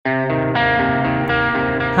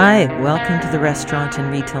Hi, welcome to the Restaurant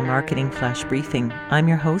and Retail Marketing Flash Briefing. I'm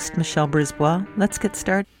your host, Michelle Brisbois. Let's get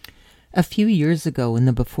started. A few years ago in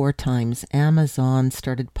the before times, Amazon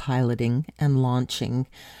started piloting and launching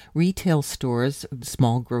retail stores,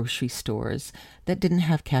 small grocery stores, that didn't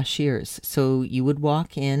have cashiers. So you would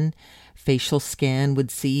walk in, facial scan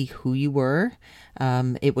would see who you were.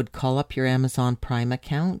 It would call up your Amazon Prime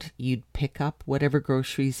account. You'd pick up whatever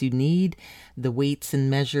groceries you need. The weights and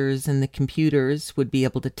measures and the computers would be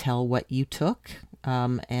able to tell what you took.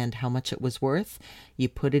 And how much it was worth. You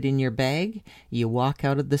put it in your bag, you walk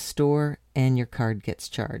out of the store, and your card gets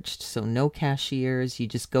charged. So no cashiers, you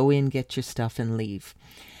just go in, get your stuff, and leave.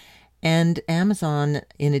 And Amazon,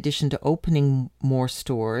 in addition to opening more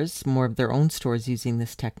stores, more of their own stores using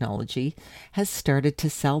this technology, has started to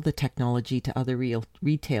sell the technology to other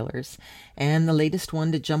retailers. And the latest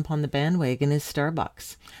one to jump on the bandwagon is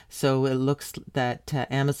Starbucks. So it looks that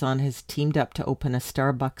Amazon has teamed up to open a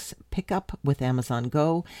Starbucks pickup with Amazon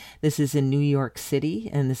Go. This is in New York City,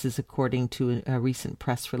 and this is according to a recent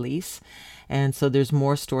press release. And so there's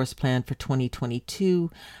more stores planned for 2022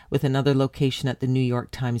 with another location at the New York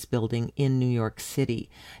Times building in New York City.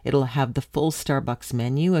 It'll have the full Starbucks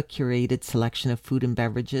menu, a curated selection of food and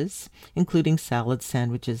beverages, including salads,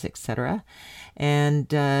 sandwiches, etc.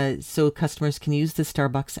 And so customers can use the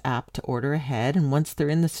Starbucks app to order ahead. And once they're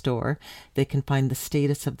in the store, they can find the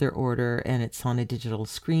status of their order, and it's on a digital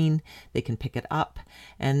screen. They can pick it up.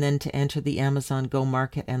 And then to enter the Amazon Go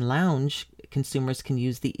Market and Lounge, consumers can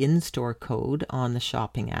use the in-store code on the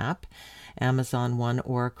shopping app, Amazon One,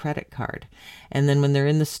 or a credit card. And then when they're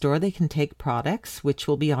in the store, they can take products, which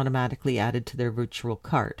will be automatically added to their virtual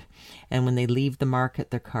cart. And when they leave the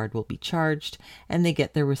market, their card will be charged, and they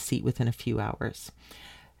get their receipt within a few hours.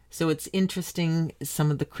 So it's interesting.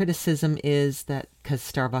 Some of the criticism is that because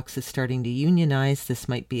Starbucks is starting to unionize, this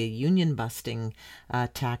might be a union-busting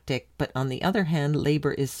tactic. But on the other hand,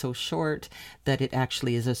 labor is so short that it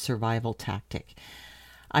actually is a survival tactic.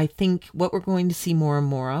 I think what we're going to see more and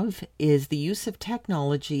more of is the use of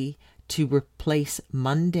technology to replace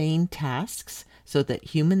mundane tasks so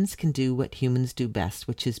that humans can do what humans do best,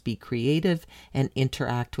 which is be creative and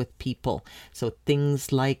interact with people. So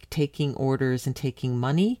things like taking orders and taking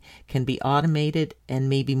money can be automated, and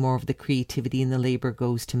maybe more of the creativity and the labor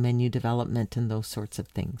goes to menu development and those sorts of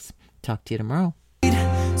things. Talk to you tomorrow.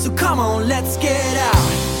 So come on, let's get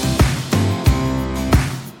out.